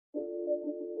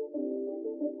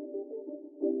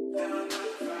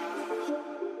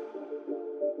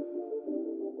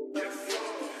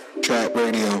Trap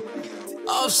Radio.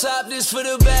 Off top, this for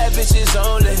the bad bitches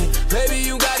only. Baby,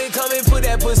 you got it, come and put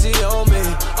that pussy on me.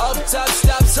 Off top,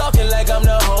 stop talking like I'm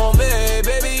the homie.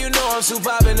 Baby, you know I'm too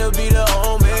poppin' to be the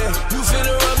homie. You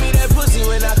finna run me that pussy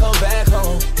when I come back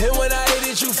home. And when I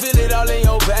hit it, you feel it all in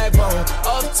your backbone.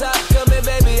 Off top, come here,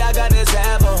 baby, I got this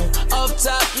tab on. Off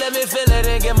top, let me feel it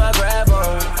and get my grab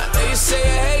on. I know you say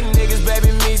you hate niggas,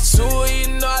 baby, me too.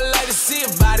 You know I like to see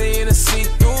your body in the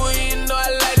see-through. You know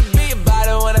I like to be about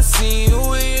it when I see you.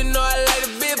 You know I like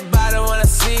to be about it when I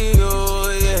see you,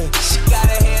 yeah. She got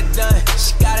her hair done,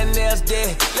 she got her nails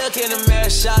dead. Look in the mirror,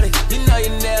 shout it, you know you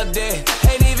nailed it.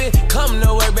 Ain't even come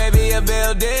to work, baby, you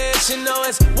build it. You know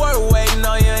it's worth waiting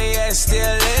on you, yeah, it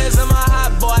still is. I'm a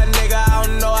hot boy, nigga, I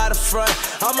don't know how to front.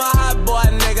 I'm a hot boy,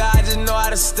 nigga, I just know how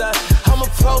to stunt. I'm a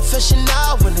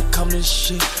professional when it come to this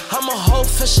shit. I'm a whole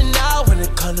professional when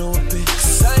it come to a bitch.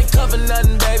 Cause I ain't cover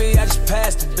nothing, baby, I just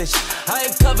passed the bitch. I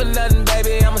ain't cover nothing,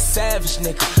 baby, I'm a savage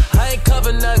nigga. I ain't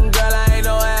cover nothing, girl, I ain't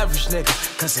no average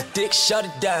nigga. Cause a dick shut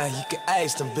it down, you can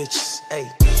ask them bitches, ayy.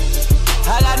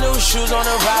 I got new shoes on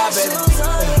the ride, baby.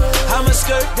 I'm a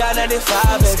skirt down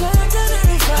 95, baby.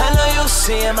 I know you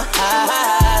see in my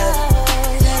eyes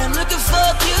that I'm looking for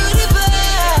a cutie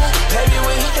pie. Baby,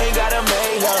 we ain't gotta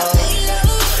make love,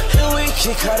 and we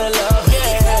can cut a love,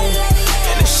 yeah.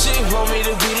 And if she want me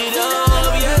to beat it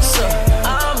up, yes sir,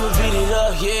 I'ma beat it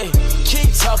up, yeah.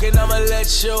 Keep talking, I'ma let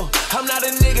you. I'm not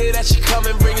a nigga that you come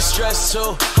and bring stress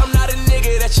to. I'm not a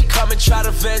nigga that you come and try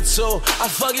to vent to. I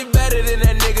fuck it better than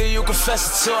that nigga you confess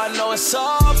it to. I know it's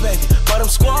all, baby, but I'm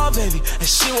squad, baby. And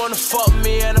she wanna fuck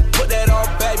me and I put that on,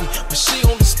 baby. But she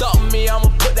gon' get stuck with me, I'ma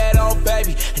put that on,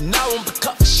 baby. And I won't pick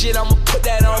up the shit, I'ma put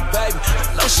that on, baby.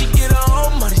 I know she get her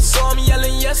own money, so I'm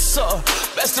yelling yes sir.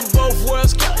 Best of both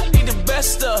worlds, girl, I need the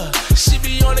best of. She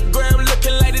be on the gram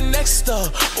looking like the next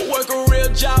up, but work a real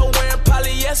job wearing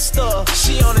polyester.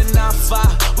 She on a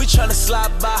 9-5, we tryna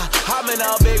slide by. I'm in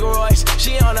a big Royce,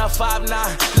 she on a 5'9".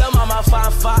 Lil' mama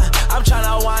fine. I'm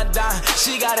tryna wind down.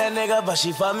 She got a nigga, but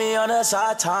she fuck me on the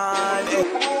side time.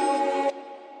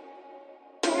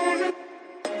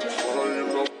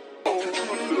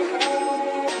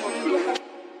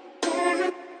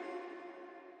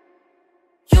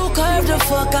 Curved the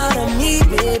fuck out of me,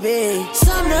 baby.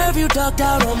 Some nerve you ducked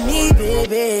out on me,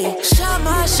 baby. Shot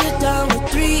my shit down with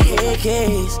 3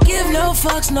 AKs. Give no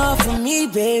fucks, not for me,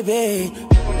 baby.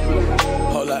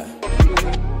 Hold up.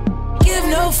 Give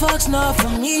no fucks, not for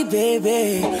me,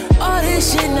 baby. All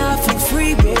this shit not for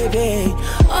free, baby.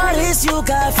 All this you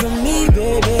got from me,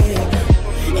 baby.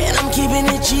 And I'm keeping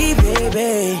it G,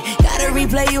 baby. Gotta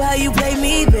replay you how you play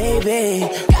me, baby.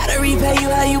 Gotta repay you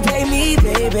how you play me,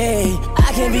 baby.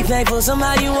 I can't be thankful,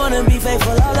 somehow you wanna be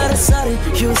faithful. All of a sudden,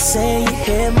 you say you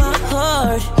hit my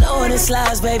heart. Knowing it's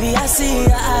lies, baby, I see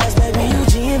your eyes, baby. You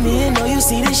G and me and know you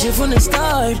see this shit from the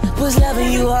start. Was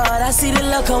loving you hard, I see the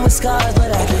love come with scars.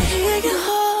 But I can hear your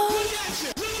heart,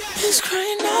 it's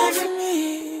crying out for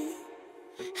me.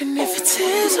 And if it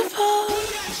tears apart,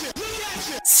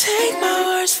 take my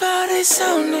words for how they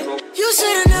sounded. You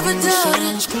should've never doubted.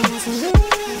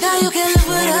 Now you can't live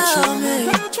without me.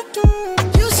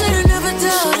 You should've never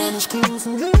doubted.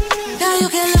 Now you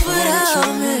can't live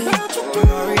without me.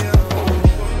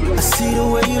 I see the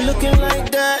way you looking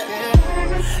like that.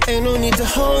 Ain't no need to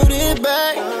hold it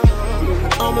back.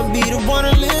 I'ma be the one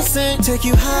to listen. Take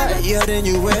you higher than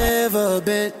you ever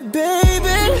been.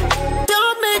 Baby,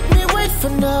 don't make me wait for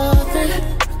nothing.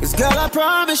 Cause girl, I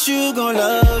promise you gon'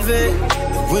 love it.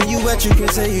 When you wet, you can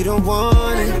say you don't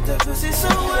want it. That pussy so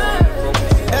wet.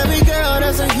 Every girl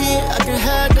that's a hit, I can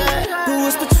have that. But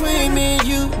what's between me and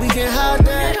you, we can hide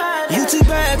that. You too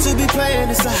bad to be playing,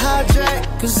 it's a hijack.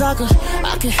 Cause I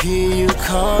can hear you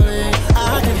calling.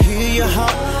 I can hear your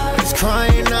heart, it's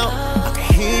crying out. I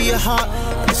can hear your heart,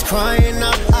 it's crying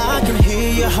out. I can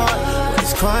hear your heart,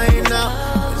 it's crying out.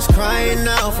 It's crying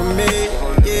out for me,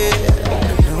 yeah.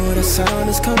 The sound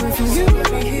is coming from you.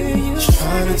 She's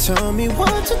trying to tell me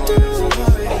what to do.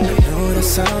 I know the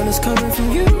sound is coming from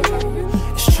you.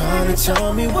 It's trying to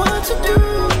tell me what to do.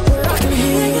 But I can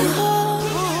hear your heart.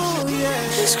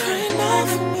 It's crying out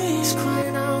for me.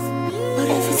 But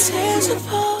if it tears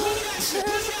apart,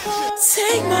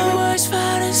 take my words for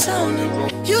how they sounded.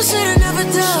 You should've never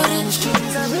doubted.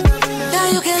 Now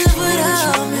you can't live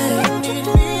without me.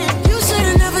 You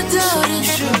should've never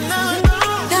doubted.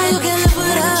 Now you can't live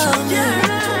without me.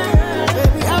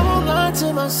 Baby, I won't lie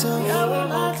to myself.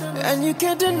 And you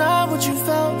can't deny what you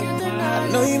felt. I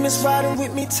know you miss riding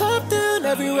with me top down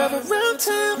everywhere around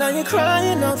town. Now you're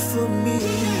crying out for me.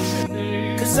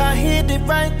 Cause I hit it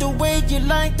right the way you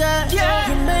like that. Yeah.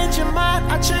 You made your mind,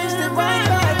 I changed it right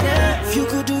back. Yeah. If you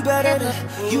could do better,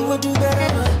 you would do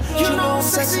better. You know I'm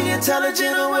sexy,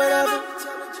 intelligent, or whatever.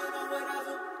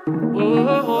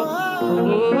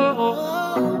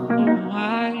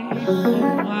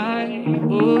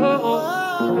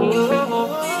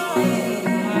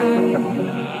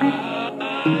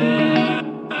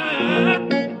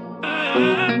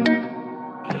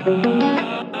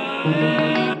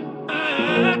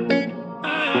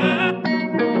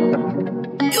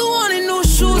 You wanted new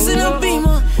shoes and a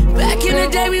Beamer. Back in the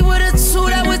day, we would've two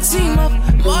that would team up.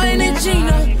 Martin and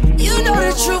Gina, you know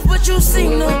the truth, but you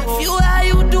seen them. If you how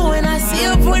you doing, I see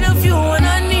a point of view when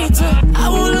I need to. I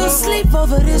won't lose sleep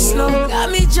over this snow. Got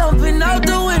me jumping out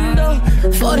the window.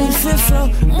 45th floor,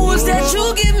 moves that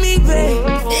you give me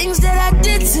back. Things that I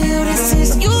did to you, this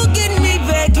is you getting me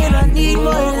back. And I need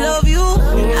more than love you.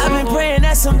 I've been praying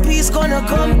that some peace gonna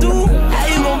come through. How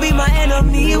you gonna be my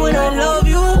enemy when I love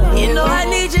you? You know I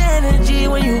need your energy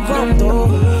when you come through.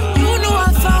 You know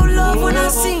I found love when I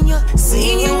seen you.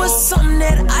 Seeing you was something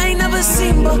that I ain't never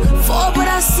seen before, but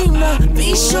I seen her.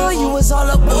 Be sure you was all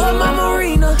aboard my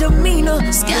marina.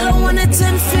 Demeanor, scale of 1 to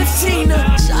 10, 15.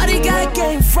 Shawty got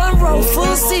game, front row,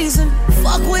 full season.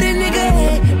 Fuck with a nigga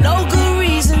head, no good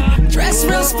reason. Dress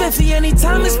real spiffy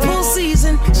anytime it's pool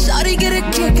season. Shawty get a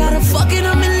kick out of fucking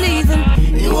him and leaving.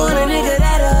 You want a nigga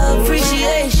that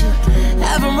appreciation.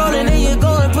 Have him rolling and you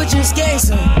go and put your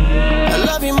skates on. I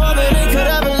love you more than they could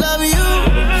ever love you.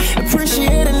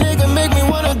 Appreciate a nigga, make me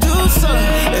wanna do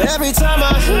something. Every time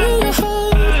I hear your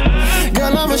heart,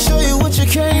 girl, I'ma show you what you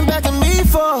came back to me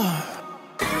for.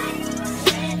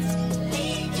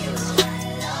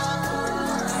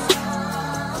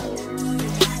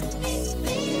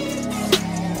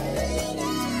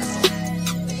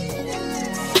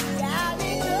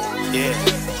 Yeah.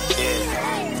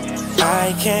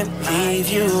 I can't leave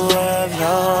you alone.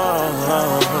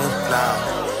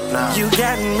 No. You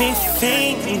got me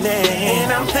thinking,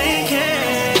 and I'm thinking,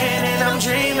 and I'm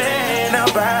dreaming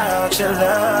about your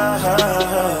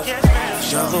love.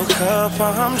 Double cup,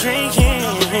 I'm drinking.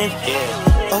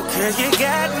 Oh, girl, you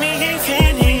got me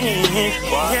thinking.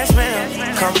 Yes,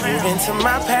 ma'am. Come move into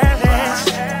my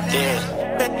palace.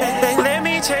 Let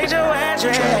me change your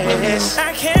address.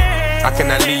 I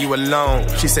cannot leave you alone.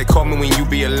 She said, call me when you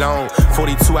be alone.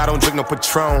 42, I don't drink no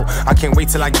Patron. I can't wait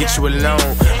till I get you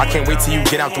alone. I can't wait till you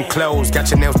get out them clothes.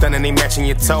 Got your nails done and they matching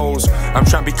your toes. I'm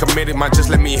trying to be committed, man, just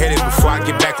let me hit it before I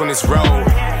get back on this road.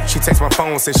 She texts my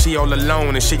phone, says she all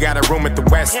alone and she got a room at the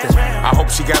Westin. I hope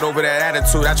she got over that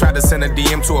attitude. I tried to send a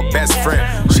DM to her best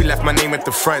friend. She left my name at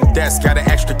the front desk. Got an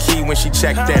extra key when she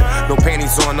checked in. No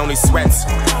panties on, only sweats.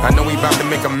 I know we about to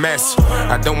make a mess.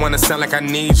 I don't wanna sound like I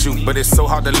need you, but it's so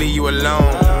hard to leave you alone.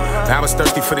 I was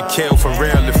thirsty for the kill, for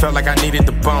real. It felt like I needed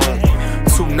the bone.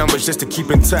 2 numbers just to keep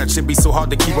in touch. It'd be so hard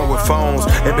to keep up with phones.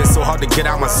 It been so hard to get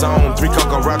out my zone. 3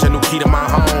 Coco Roger, new key to my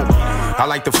home. I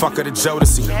like the fuck of the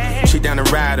Jodeci. She down to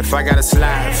ride if I gotta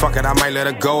slide. Fuck it, I might let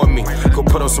her go with me. Go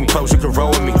put on some clothes, you can roll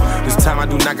with me. This time I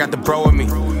do not got the bro with me.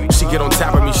 She get on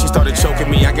top of me, she started choking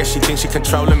me. I guess she thinks she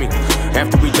controlling me.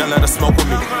 After we done, let her smoke with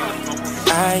me.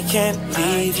 I can't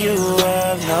leave you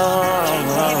alone.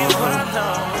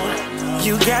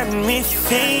 You got me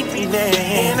thinking,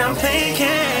 and I'm thinking,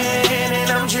 and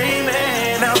I'm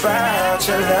dreaming about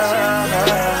your love.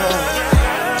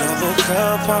 Double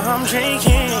cup, I'm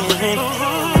drinking.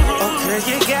 Oh, girl,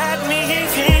 you got me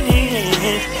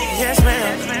thinking. Yes,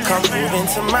 ma'am. Come move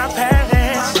into my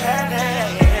palace.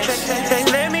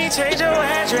 Let me change your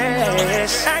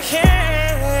address. I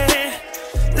can't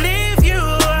leave you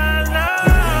alone.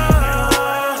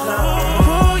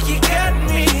 Ooh, you got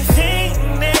me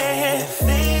thinking,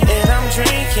 and I'm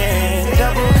drinking.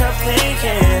 Double cup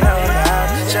thinking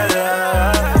about your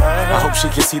love. I hope she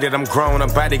can see that I'm grown. Her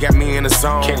body got me in the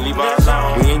zone. Can't leave her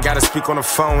alone. We ain't gotta speak on the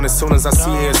phone. As soon as I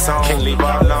see her, it's on. Can't leave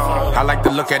her alone. I like to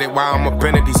look at it while I'm up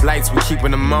in it. These lights, we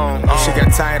keeping them on. She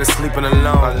got tired of sleeping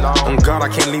alone. On God, I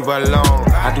can't leave her alone.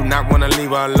 I do not wanna leave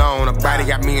her alone. Her body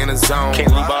got me in the zone.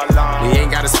 Can't leave her alone. We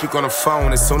ain't gotta speak on the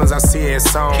phone. As soon as I see her,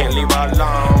 it's on. Can't leave her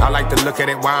alone. I like to look at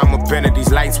it while I'm up in it.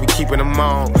 These lights, we keeping them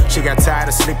on. She got tired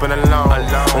of sleeping alone.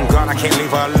 On God, I can't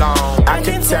leave her alone. I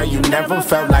can tell you never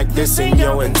felt like this in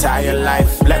your entire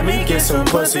life. Let me get some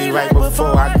pussy right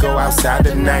before I go outside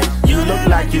tonight. You look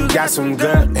like you got some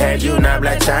good head, you not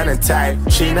Black China type.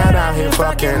 She not out here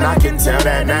fucking, I can tell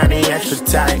that 90 extra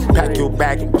tight. Pack your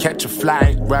bag and catch a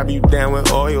flight. Rub you down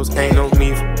with oils, ain't no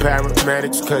need for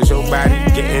paramedics, cause your body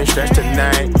getting stretched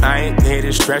tonight. I ain't here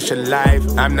to stress your life,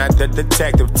 I'm not the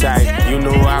detective type. You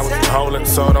knew I was holding,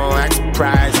 so don't act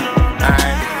surprised.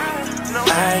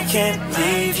 I can't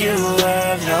leave you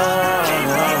alone.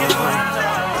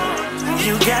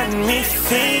 You got me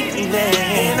feeling,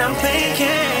 and I'm thinking,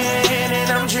 and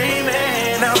I'm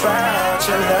dreaming about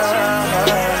your love.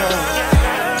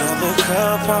 Double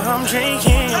cup, I'm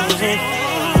drinking. Oh,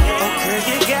 girl,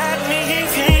 you got me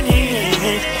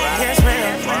feeling. Yes,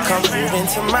 ma'am. Come move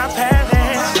into my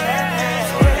palace.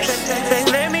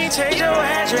 Let me take your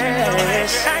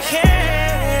address. I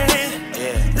can't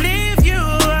leave you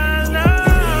alone.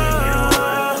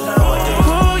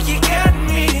 Ooh, you got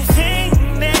me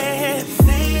thinking,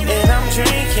 and I'm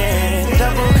drinking,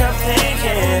 double cup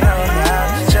thinking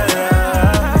about your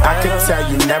love. I could tell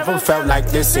you never felt like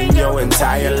this in your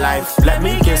entire life. Let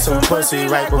me get some pussy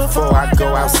right before I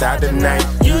go outside tonight.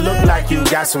 You look like you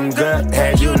got some good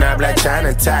head, you not Black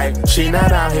China type. She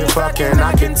not out here fucking,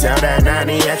 I can tell that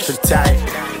 90 extra tight.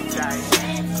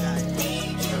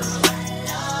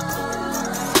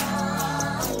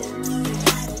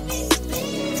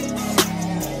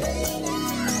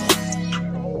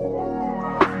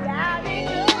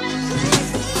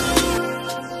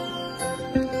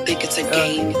 Think it's a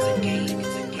game.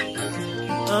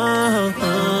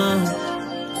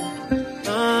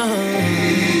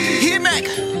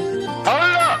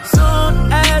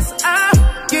 Soon as I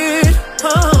get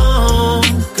home,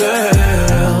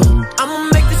 girl, I'ma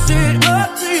make this shit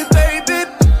up to you, baby.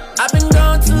 I've been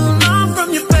gone too long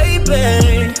from you,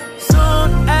 baby.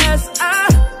 Soon as I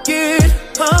get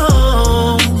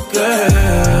home,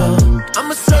 girl,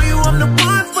 I'ma show you I'm the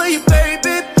one for you,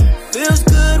 baby. Feels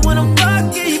good when I'm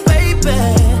fucking you, baby.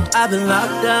 I've been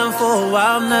locked down for a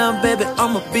while now, baby.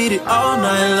 I'ma beat it all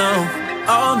night long.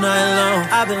 All night long,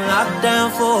 I've been locked down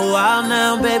for a while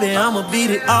now, baby. I'ma beat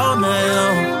it all night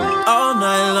long, all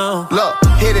night long. Look,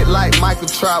 hit it like Michael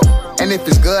Trout, and if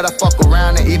it's good, I fuck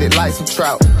around and eat it like some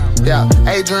trout. Yeah,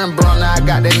 Adrian Brown, now I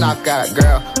got that knockout,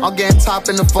 girl. I'm getting top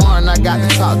in the foreign, I got the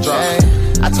top drop.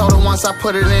 I told her once I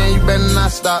put it in, you better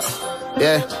not stop.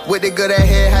 Yeah, with the good at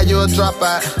head, how you a drop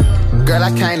out? Girl,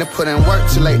 I came to put in work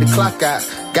too late to clock out.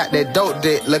 Got that dope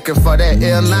dick, looking for that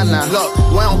ill nana. Look,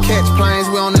 we don't catch planes,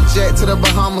 we on the jet to the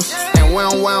Bahamas. And we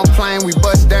don't plane, we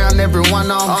bust down every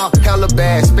one on. Hella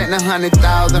bad, spent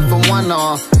 100,000 for one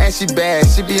on. And she bad,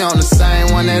 she be on the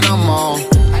same one that I'm on.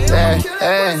 Yeah,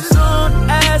 yeah. Soon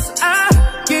as I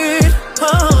get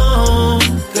home,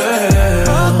 girl,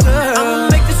 I'ma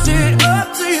make this shit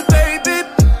up to you, baby.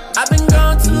 I've been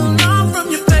gone too long from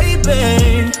you,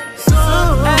 baby.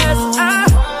 Soon as I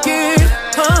get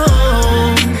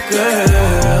home,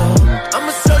 girl,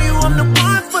 I'ma show you I'm the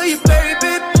one for you,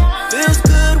 baby. Feels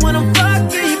good when I'm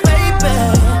fucking you, baby.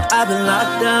 I've been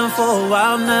locked down for a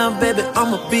while now, baby.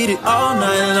 I'ma beat it all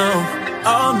night long,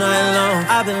 all night long.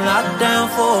 I've been locked down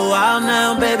for a while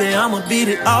now, baby. I'ma beat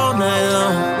it all night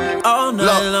long, all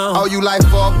night long. Oh, you like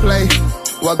foreplay?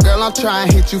 Well, girl, I'm trying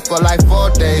to hit you for like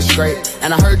 4 days straight.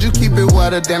 And I heard you keep it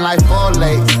wetter than like 4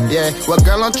 lakes. Yeah, well,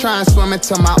 girl, I'm trying to swim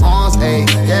until my arms ache.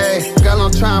 Yeah, girl,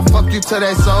 I'm trying to fuck you till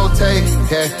that soul take.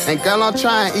 Yeah, and girl, I'm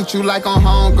trying to eat you like on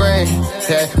home grade.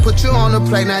 Yeah, put you on the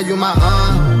plate, now you my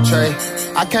entree.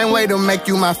 I can't wait to make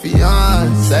you my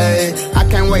fiance. I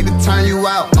can't wait to turn you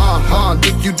out,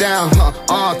 dick you down,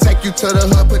 take you to the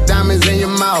hood, put diamonds in your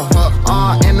mouth,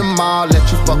 in the mall,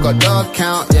 let you fuck up the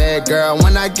account. Yeah, girl,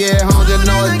 when I get home, just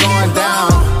know it's going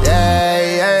down. Yeah,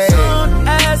 yeah. Soon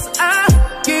as I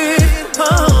get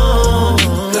home,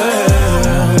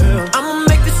 girl, I'ma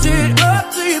make this shit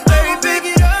up to you,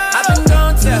 baby. I've been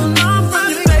gone too long from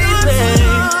you, baby.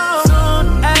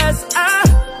 Soon as I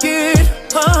get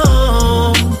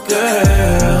home,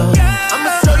 girl, I'ma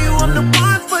show you I'm the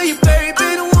one for you,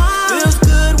 baby. Feels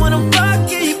good when I'm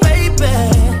fucking you, baby.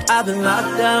 I've been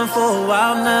locked down for a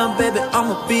while now, baby.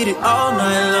 I'ma beat it all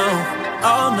night long,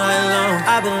 all night long.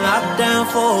 I've been locked down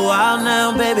for a while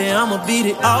now, baby. I'ma beat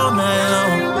it all night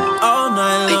long, all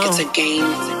night long. Think it's a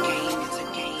game.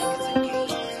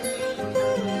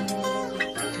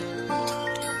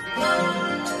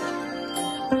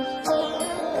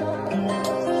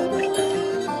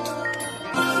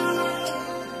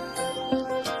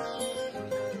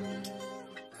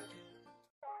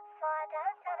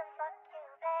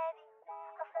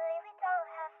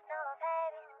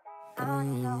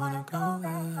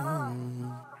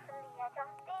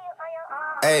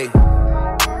 Hey.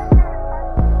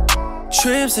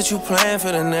 Trips that you plan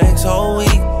for the next whole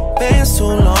week. Bands too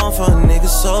long for a nigga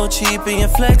so cheap. And your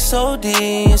flex OD,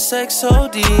 your sex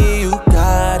OD. You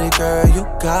got it, girl, you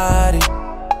got it.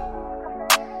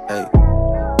 Hey.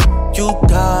 You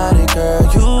got it, girl,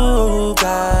 you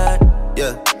got it.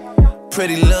 Yeah.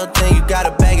 Pretty little thing, you got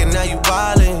a bag and now you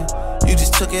wildin'. You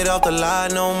just took it off the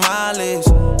line, no mileage.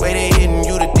 Way they hitting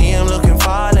you, the DM looking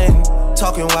violent.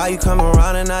 talking while you come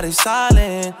around and now they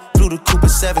silent. Flew the Cooper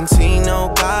 17,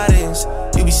 no guidance.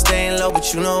 You be staying low,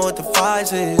 but you know what the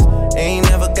price is. Ain't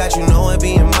never got you know it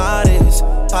being modest.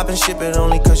 Poppin' shit, but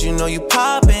only cause you know you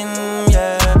poppin',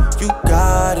 yeah. You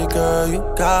got it, girl, you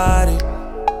got it.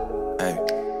 Hey.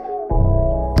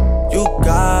 You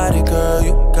got it, girl,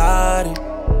 you got it.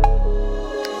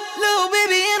 Little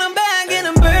baby, and I'm back in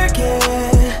a Birkin.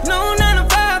 No 9 to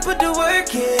 5, put the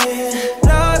work in.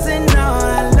 Laws and all,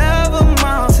 I love them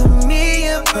all. To me,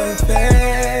 you're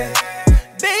perfect.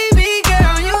 Baby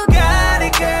girl, you got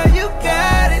it, girl, you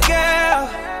got it, girl.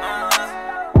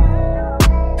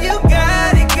 You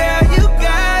got it, girl, you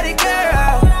got it,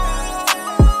 girl.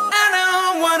 I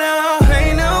don't wanna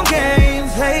play no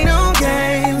games, play no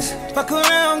games. Fuck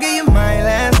around, give you my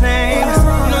last name. You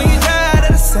know you tired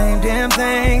of the same damn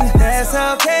thing. That's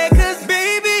okay, cause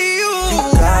baby, you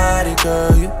got it,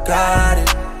 girl, you got it.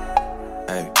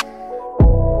 Hey.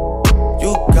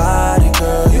 You got it,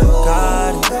 girl, you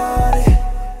got it.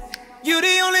 You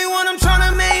the only one I'm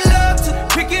tryna make love to,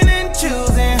 picking and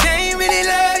choosing. They ain't really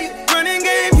love you, running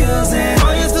game using.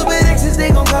 All your stupid exes, they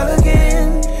gon' call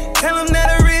again. Tell them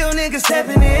that a real nigga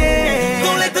stepping in.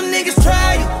 Don't let them niggas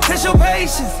try you, test your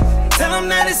patience. Tell them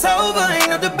that it's over, ain't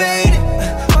no debating.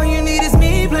 All you need is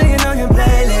me playing on your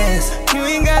playlist. You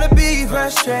ain't gotta be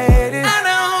frustrated. I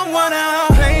don't wanna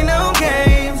play no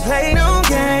games, play no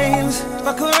games.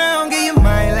 Fuck around, give you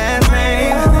my last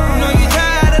name. You know you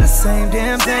tired of the same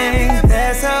damn thing.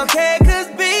 That's okay, cause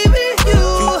baby,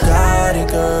 you got it,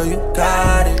 girl, you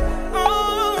got it.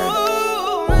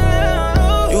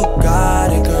 You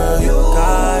got it, girl, you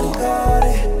got it.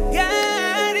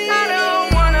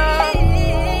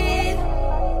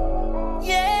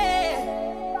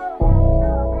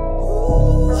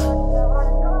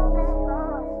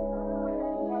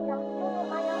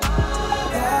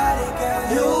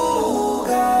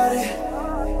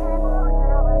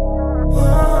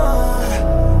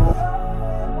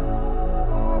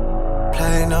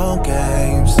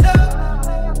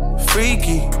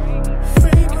 Freaky.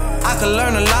 I could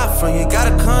learn a lot from you,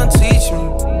 gotta come teach me.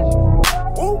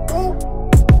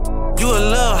 You a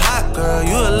little hot girl,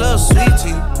 you a little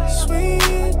sweetie.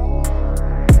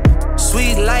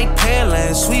 Sweet like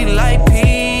Pearland, sweet like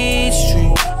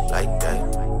Peachtree. Like that.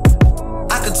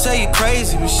 I could tell you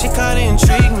crazy, but shit kinda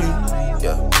intrigue me.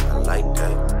 Yeah, I like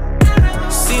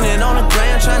that. Seen it on the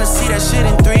gram, tryna see that shit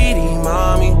in 3D,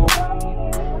 mommy.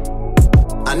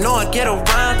 I know I get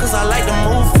around cause I like to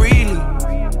move freely.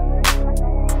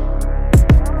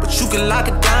 But you can lock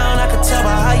it down, I can tell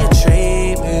by how you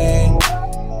treat me.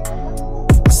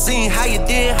 I seen how you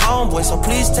did, homeboy, so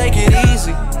please take it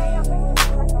easy.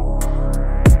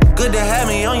 Good to have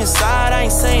me on your side, I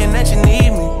ain't saying that you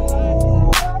need me.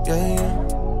 Yeah,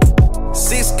 yeah.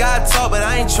 6 God talk, but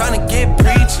I ain't tryna get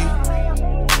preachy.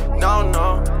 No,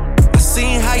 no. I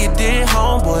seen how you did,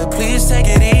 homeboy, please take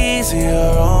it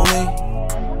easier on me.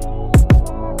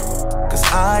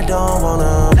 I don't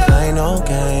wanna play no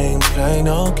games, play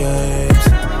no games.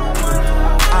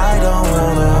 I don't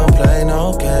wanna play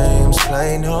no games,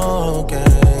 play no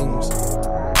games.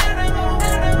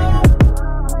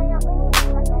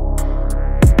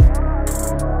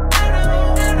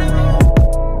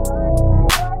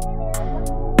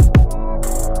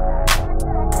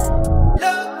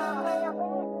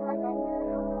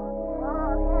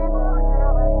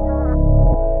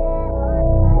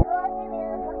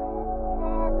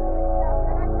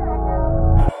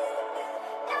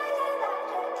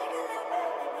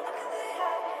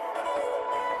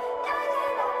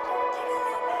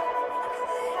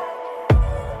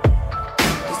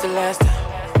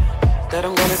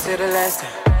 The last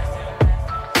time,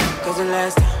 cause the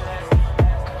last time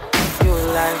you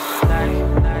were like,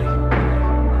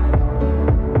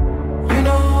 you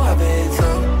know I've been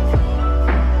through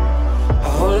a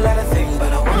whole lot of things,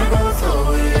 but I wanna go through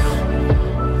with you.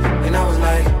 And I was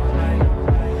like,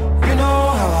 you know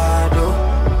how I do,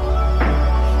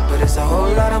 but it's a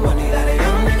whole lot of money that a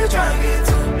young nigga tryna get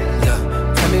to. Yeah,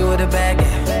 tell me where the bag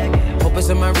at. Hope it's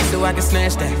on my wrist so I can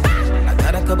snatch that. I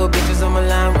got a couple bitches on my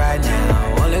line right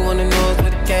now. All they wanna know is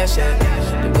where the cash at.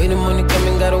 The way the money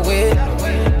coming, gotta wait.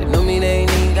 They know me, they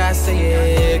ain't even gotta say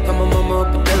it. Come on, mama,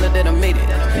 up and tell her that I made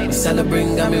it.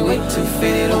 Celebrating got me way too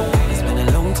faded. Oh, it's been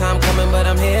a long time coming, but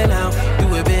I'm here now.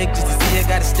 Do it big just to see it,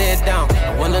 gotta stare down.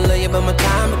 I wanna love you, but my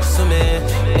time is consuming.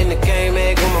 In the game,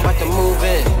 man, I'm about to move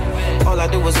in. All I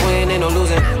do is win, ain't no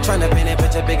losing. Tryna paint that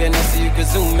picture big enough so you can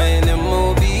zoom in and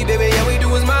movie. Baby, yeah, we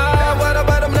do is mine. What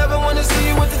about them never wanna see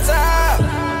you with the top?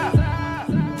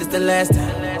 This the last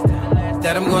time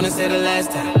that I'm gonna say the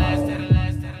last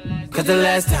time. Cause the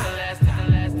last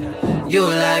time you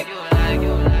were like,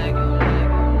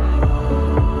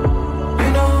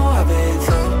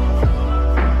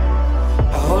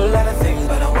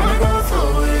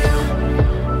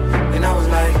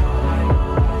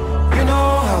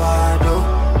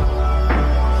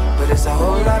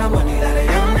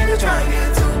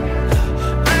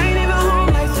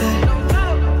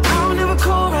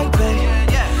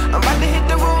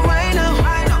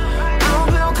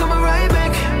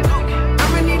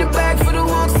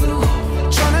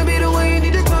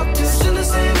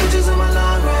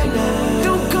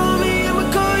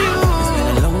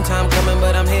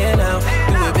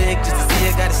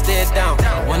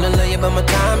 but my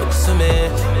time is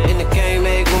consuming. In the game,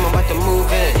 make room, I'm about to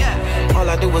move in. All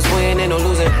I do is win, ain't no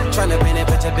losing. Tryna paint that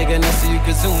picture big enough so you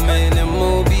can zoom in and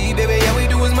move. Baby, yeah, we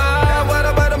do is mine. What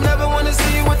about them never wanna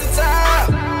see you at the top?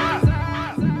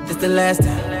 It's the last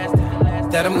time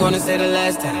that I'm gonna say the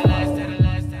last time.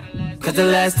 Cause the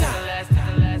last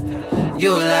time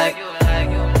you were like,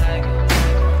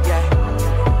 yeah.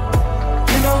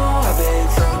 You know I've been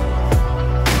through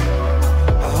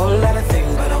a whole lot of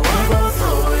things, but I wanna go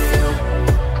through with you.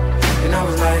 And I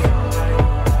was like,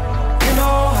 you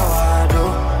know how I do,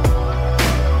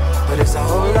 but it's a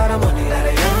whole lot of money that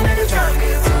a young nigga tryna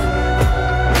get to.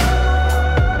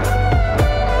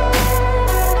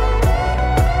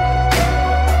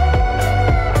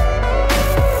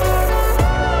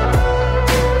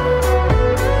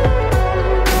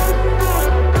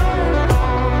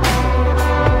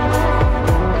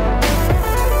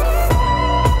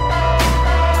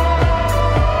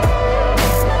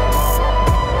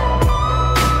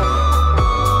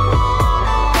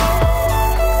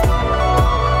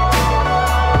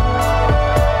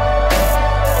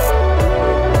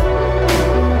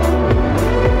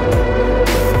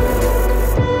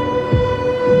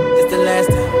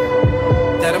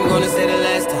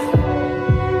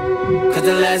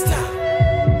 The last time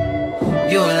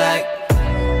you were like,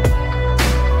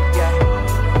 yeah.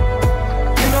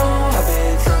 You know I've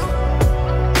been through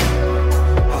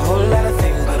a whole lot of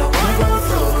things, but I wanna go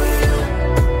through with you.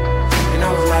 And I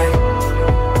was like,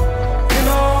 you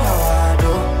know how I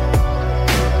do,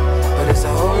 but it's a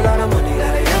whole lot of money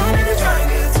that a young nigga tryna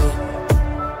get to.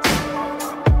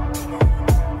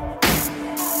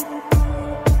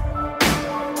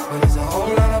 But it's a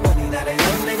whole lot of money that a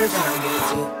young nigga tryna get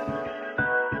to.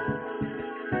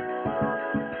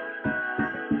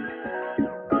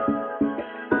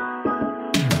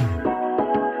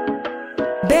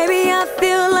 Baby, I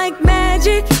feel like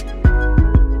magic,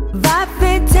 vibe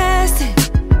fantastic.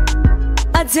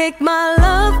 I take my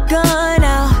love gun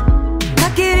out,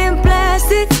 cock it in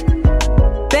plastic.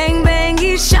 Bang, bang,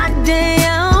 you shot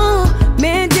down,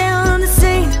 man down on the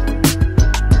scene.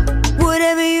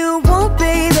 Whatever you want,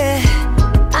 baby,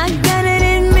 I got it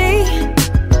in me.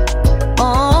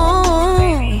 Oh,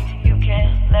 baby, you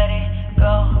can't let it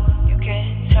go. You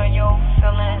can turn your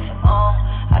feelings on.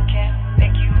 I can't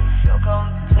make you feel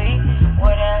complete.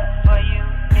 Whatever you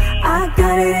need, I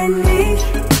got it in me.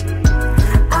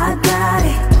 I got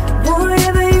it.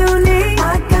 Whatever you need,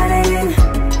 I got it in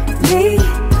me.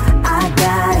 I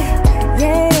got it.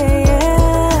 Yeah,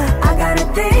 yeah. I got a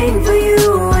thing for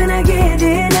you when I get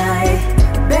denied.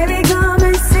 Baby, come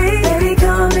and see. Baby,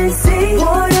 come and see.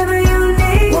 Whatever you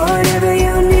need, whatever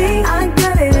you need, I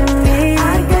got it in me. I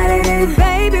got it in.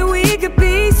 Baby, we could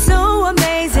be so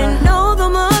amazing. Know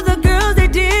them other girls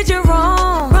that did you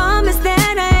wrong. Promise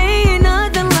that I ain't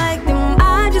nothing like them.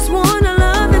 I just wanna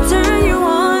love and turn you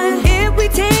on. If we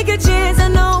take a chance, I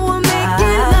know we'll make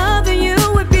it. Loving you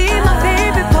would be my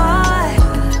favorite part.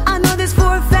 I know this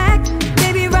for a fact.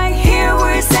 Baby, right here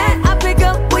where it's at, I pick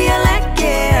up where you lack,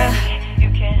 yeah. You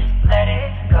can let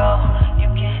it go. You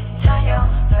can turn your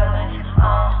feelings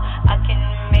on. I can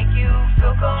make you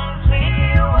feel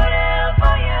complete.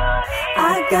 Whatever you need,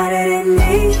 I got it in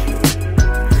me.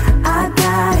 I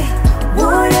got it.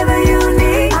 Whatever you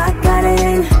need, I got it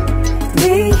in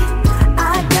me.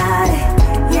 I got it.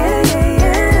 Yeah, yeah,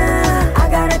 yeah. I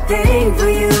got a thing for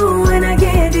you when I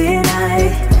get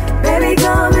denied. Baby,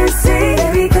 come and see.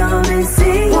 Baby, come and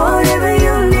see. Whatever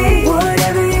you need,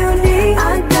 whatever you need, I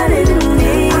got it in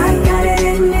me. I got it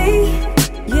in me.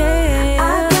 Yeah,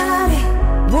 I got it.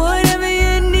 Whatever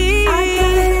you need, I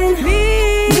got it in me.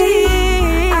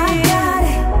 I got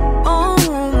it. Oh,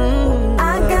 I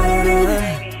got it in.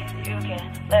 You can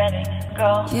let it go.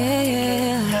 Yeah,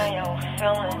 yeah. Turn your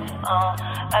feelings on.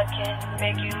 I can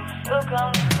make you feel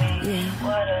complete. Yeah.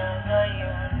 Whatever you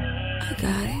need, I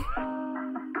got it.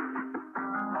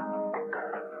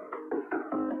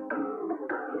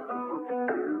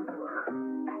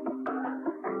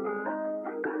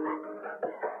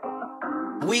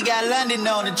 We got London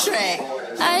on the track.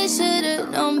 I should've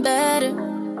known better.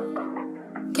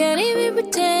 Can't even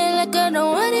pretend like I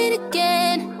don't want it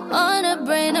again. On the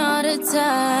brain all the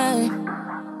time,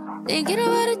 thinking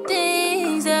about the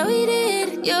things that we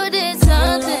did. You did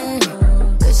something,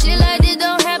 but shit like this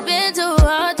don't happen too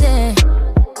often.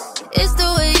 It's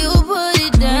the way you put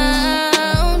it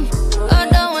down. I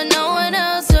don't want no one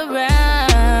else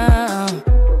around.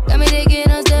 Got me taking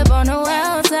a step on the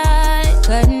wild side,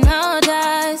 cutting all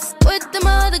ties with them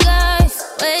other guys.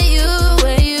 Where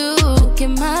you look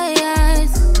in my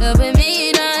eyes, helping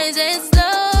me nice and slow.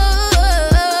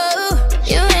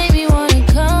 You made me wanna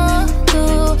come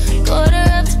through, quarter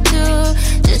after 2.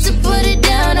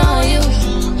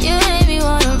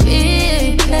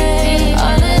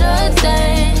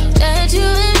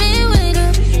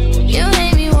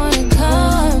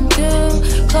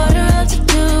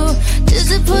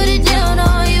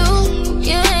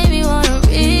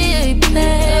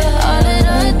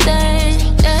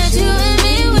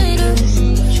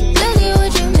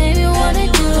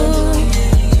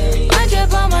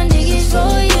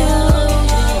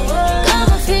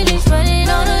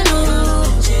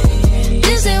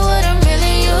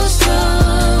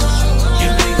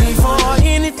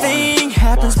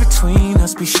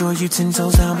 Girl, you 10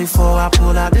 toes down before I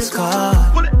pull out this car.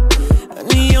 And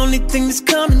the only thing that's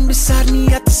coming beside me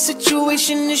at the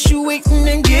situation is you waiting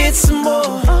and get some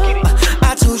more.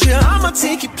 I told you I'ma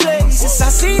take your places. I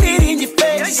seen it in your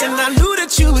face, and I knew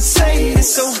that you would say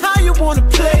this. So how you wanna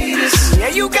play this? Yeah,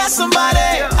 you got somebody.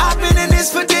 I've been in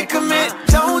this predicament.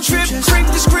 Don't trip, creep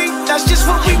discreet. That's just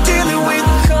what we dealing with.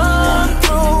 Come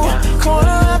through,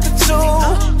 corner after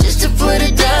two, just to put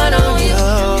it down on you.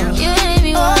 You made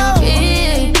me wanna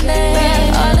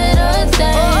replay all of those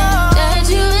things that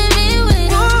you and me went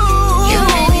through. You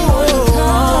made me wanna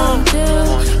come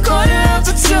through, corner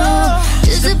after two,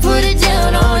 just to put it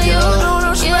down on you.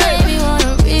 You made me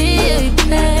wanna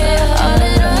replay all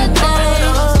of those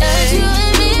things that you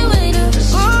and me went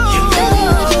through. You made me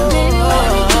wanna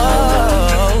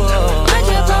I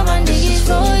drop all my niggas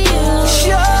for you.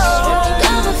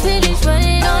 Got my feelings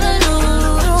running on the loop.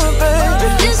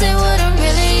 This ain't what I'm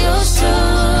really used to.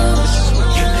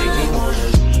 You make me wanna.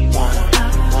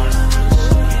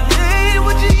 Ain't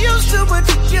what you used to, what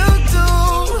you do.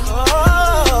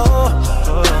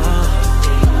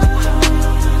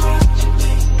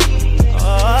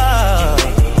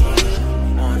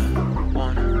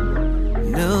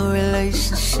 New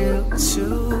relationship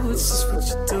too. This is what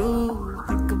you do.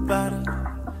 Think about it,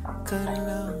 cut it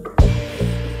out.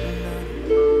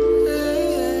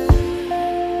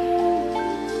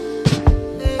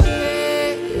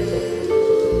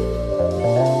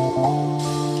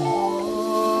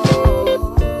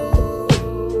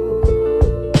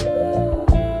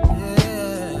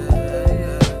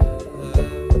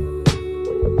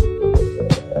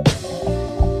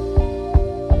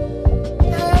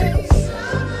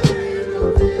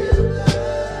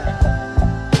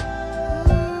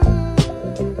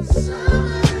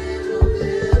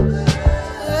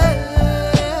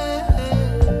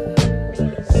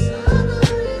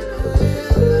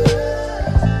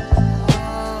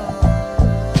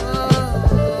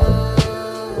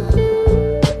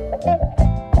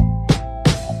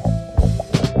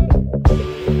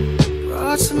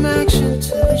 Brought some action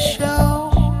to the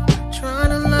show, trying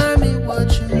to learn me what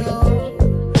you know.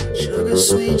 Sugar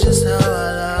sweet, just how I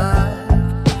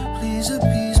like. Please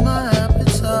appease my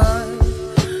appetite.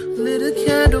 Lit a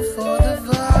candle for the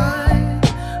vibe,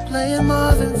 playing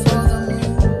Marvin for the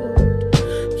mood,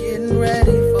 getting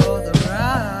ready for the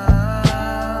ride.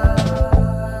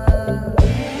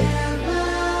 Never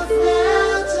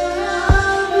felt a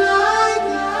love like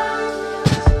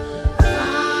yours.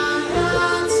 I'm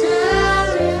not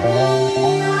tearing me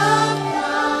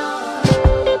apart.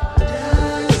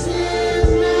 Doesn't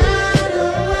matter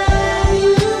where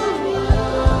you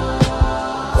are.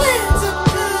 Winter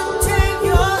couldn't take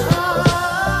your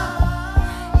heart.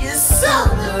 You're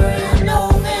summer and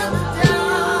November,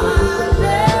 darling.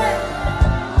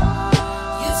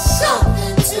 You're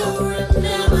something to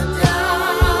remember,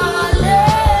 darling.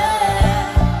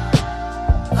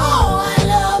 Oh, I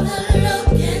love the look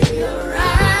in your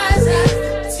eyes as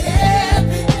the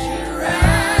temperature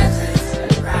rises,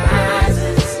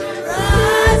 rises,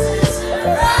 rises,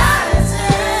 rises.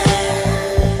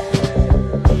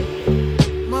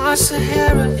 My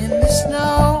Sahara in the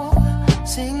snow,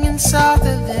 singing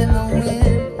softer than the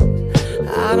wind.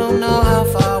 I don't know how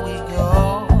far we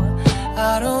go,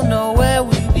 I don't know where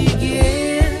we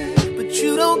begin. But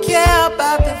you don't care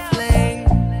about the flame,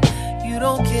 you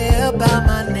don't care about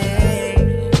my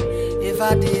name. If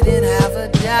I didn't have a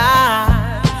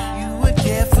dime, you would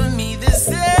care for me the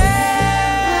same.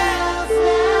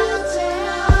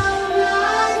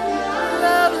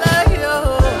 Love like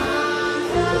yours.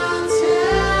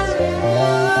 Tearing me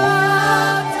apart.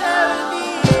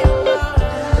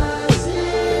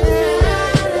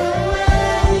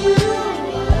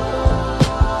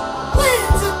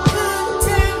 Winter couldn't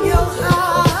tame your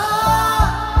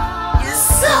heart. You're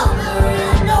summer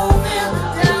and November,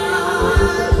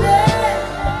 darling.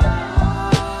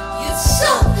 You're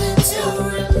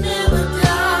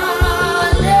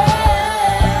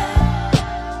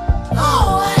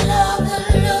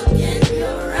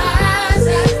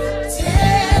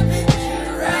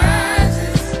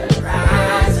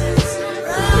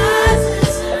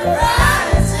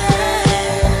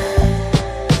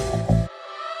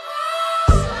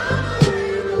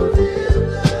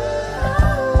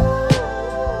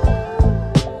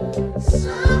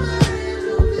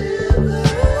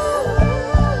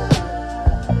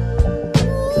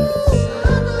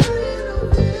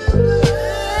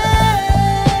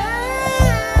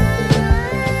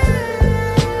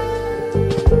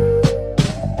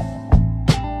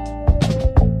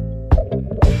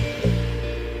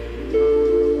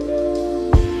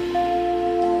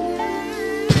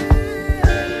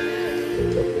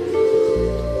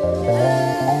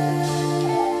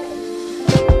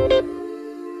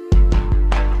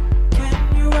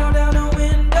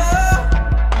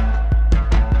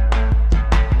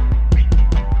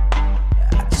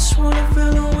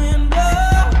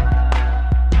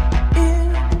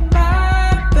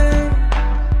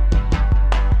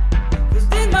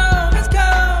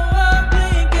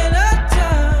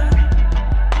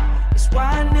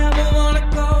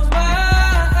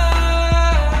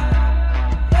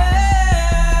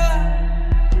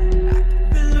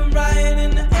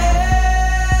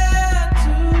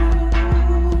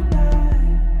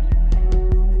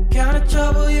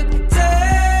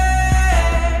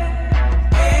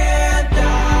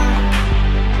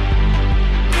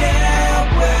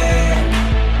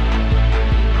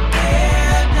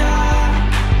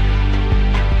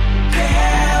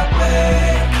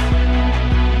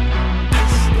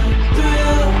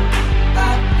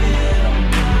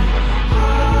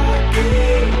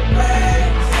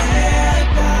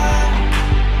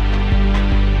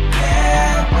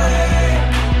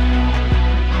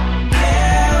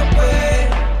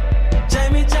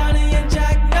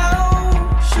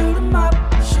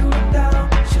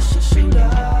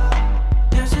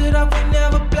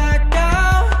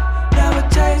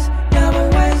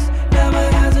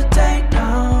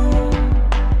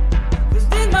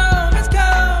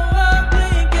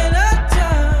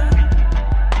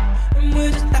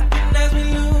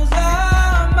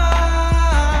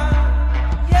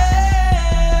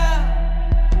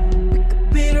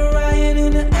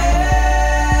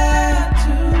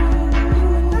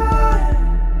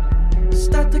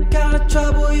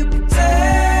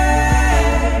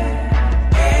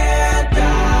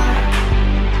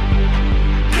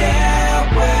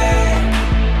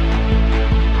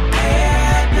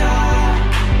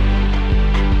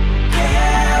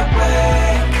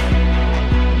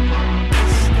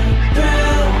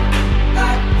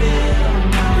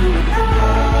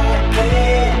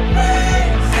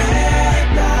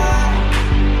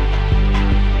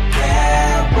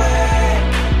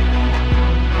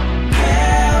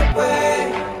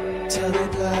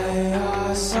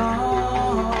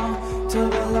till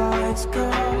the lights go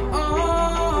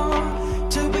on,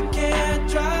 till we can't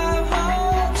drive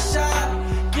home.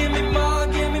 Shot, give me more,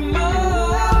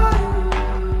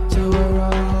 till we're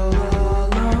all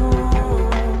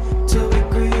alone, till we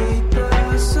greet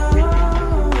the sun.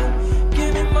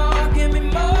 Give me more,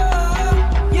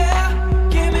 yeah,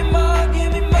 give me more.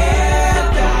 And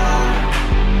I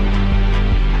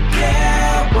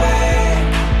can't wait.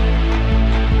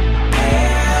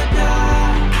 And I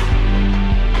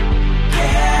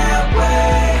can't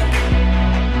wait.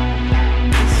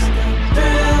 It's the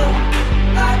thrill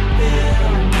I feel,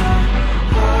 my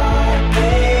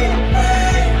heartbeat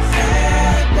race.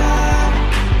 And I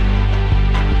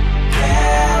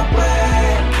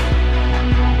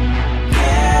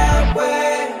can't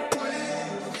wait.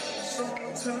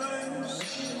 Sometimes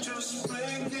just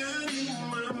thinking you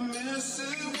might miss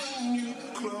it when you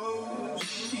close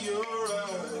your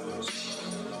eyes.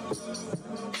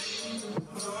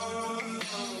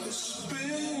 It's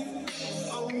been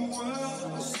a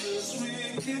while since we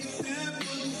kicked it,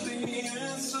 but the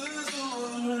answers on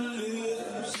our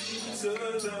lips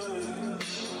tonight.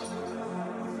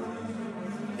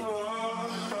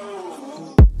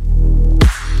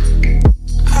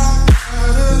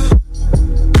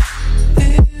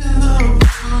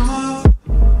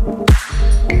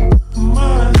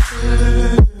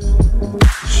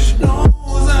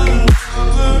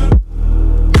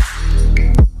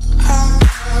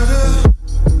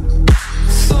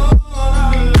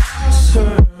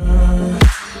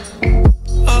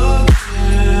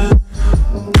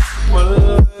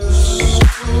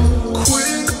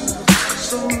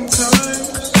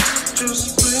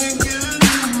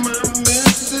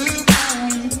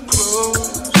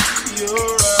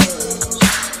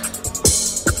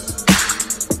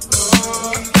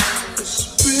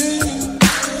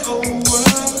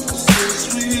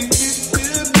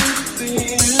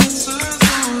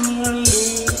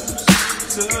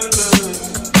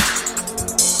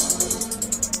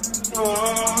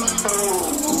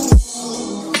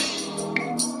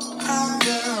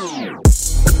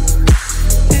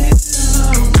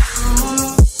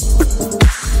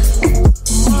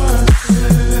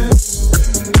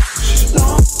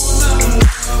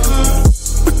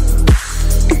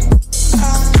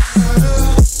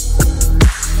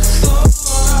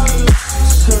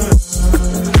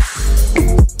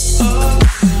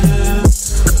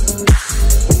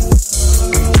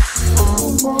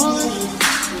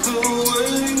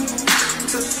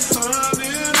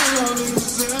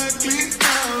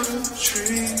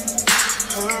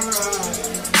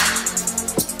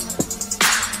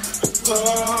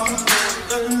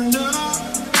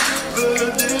 Another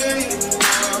day,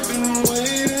 I've been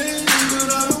waiting, but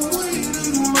I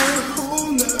waited my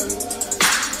whole life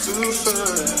to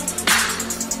find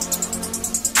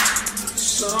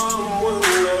someone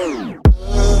else.